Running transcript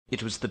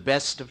It was the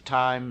best of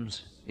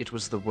times, it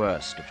was the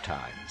worst of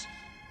times.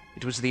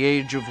 It was the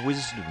age of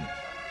wisdom,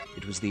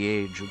 it was the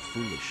age of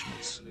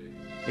foolishness.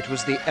 It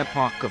was the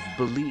epoch of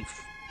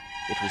belief,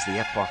 it was the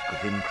epoch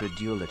of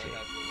incredulity.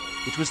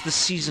 It was the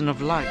season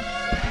of light,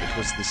 it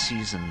was the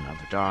season of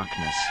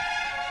darkness.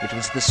 It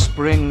was the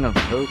spring of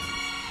hope,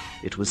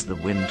 it was the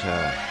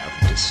winter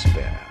of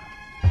despair.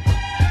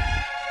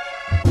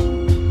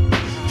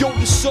 Yo,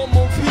 the sum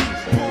of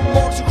heat, burn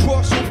marks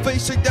across your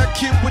face like that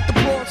kid with the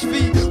bronze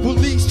feet.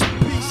 Released a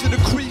piece of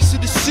the crease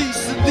of the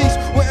seas, at least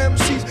where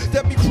MCs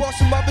that be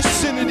crossing my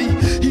vicinity.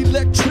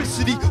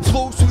 Electricity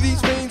flows through these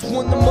veins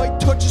when the mic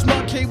touches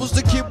my cables.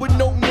 The kid with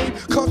no name,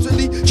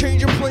 constantly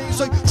changing planes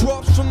like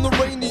drops from the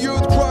rain. The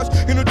earth cries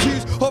and her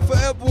tears are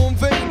forever in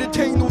vain.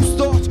 Detain those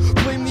thoughts,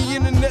 blame the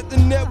internet, the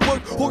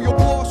network, or your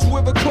boss,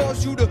 whoever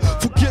caused you to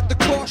forget the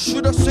cost.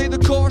 Should I say the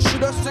cost?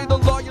 Should I say the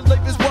law? Your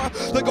life is wild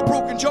like a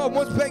broken jaw.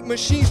 Once bank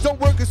machines don't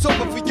work, it's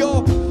over for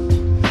y'all.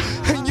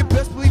 And you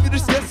best believe it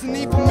is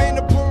destiny for man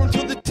to burn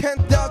to the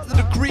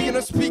 10,000th degree. And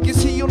I speak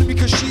as he only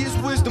because she is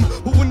wisdom,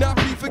 who will not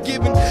be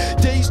forgiven.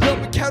 Days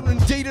numbered, counting,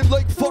 dated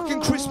like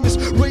fucking Christmas.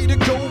 Ready to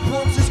go,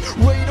 bronzes,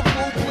 ready to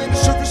blow. Planet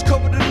surface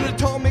covered in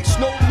atomic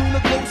snow.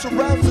 Lunar glow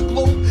surrounds the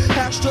globe.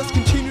 Hash dust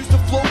continues to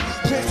flow.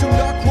 Plants do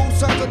not grow,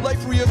 signs of life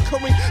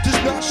reoccurring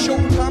does not show.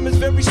 Time is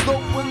very slow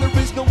when there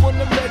is no one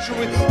to measure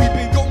it. We've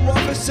been going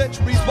wrong for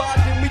centuries, why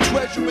didn't we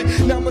treasure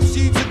it? Now my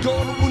seeds are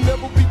gone and will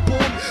never be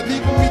born,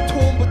 leaving me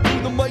torn, but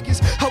through the mic is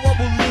how I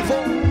will live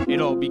on. It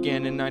all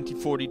began in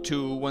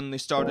 1942 when they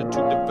started to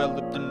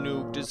develop the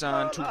nuke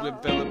designed to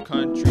envelop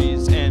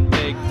countries and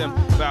make them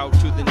bow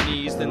to the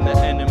knees. Then the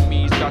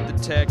enemies got the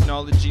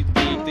technology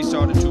leak. They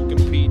started to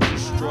compete,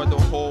 destroy the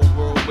whole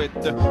world with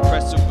the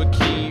press of a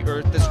key.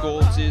 Earth as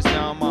gold is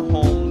now my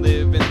home.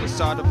 Live in the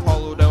side of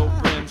hollowed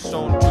out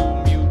brimstone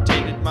to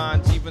mutated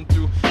minds. Even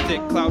through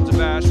thick clouds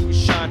of ash we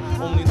shine.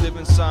 Only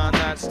living sign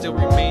that still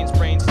remains.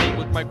 Brain state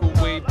with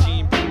microwave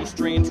gene pool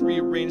strains.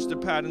 Rearrange the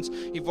patterns,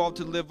 evolved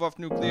to live off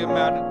nuclear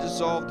matter.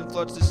 Dissolved and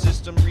floods the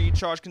system,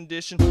 recharge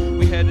condition.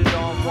 We headed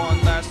on one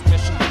last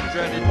mission. The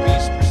dreaded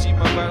beast, receive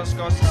my battle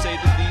scars to say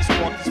the least.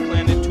 Walk this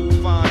planet to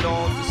find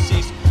all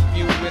deceased.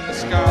 View in the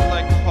sky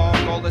like a hawk.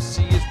 All I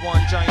see is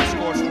one giant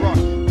scorched rock.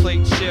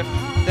 Plate shift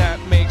that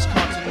makes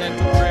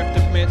continental drift.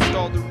 Amidst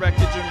all the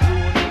wreckage and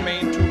ruin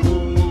remain to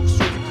move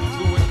swift and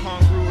fluid,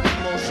 congruent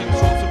emotion.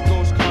 Souls of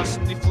ghosts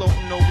constantly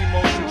floating, no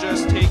emotion,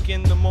 just take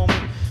in the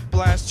moment.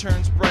 Blast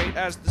turns bright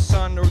as the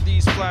sun, or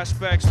these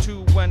flashbacks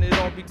to when it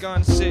all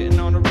begun. Sitting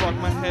on a rock,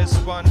 my head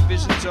spun.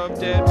 Visions of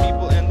dead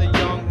people and the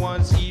young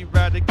ones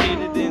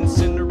eradicated,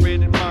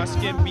 incinerated. My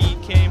skin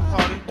became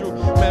hardened through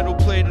metal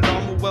plated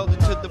armor welded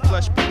to the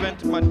flesh,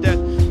 prevented my death.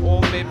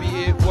 Or maybe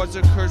it was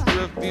a curse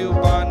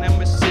revealed by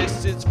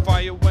nemesis. It's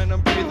fire when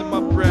I'm breathing my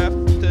breath.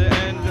 The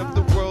end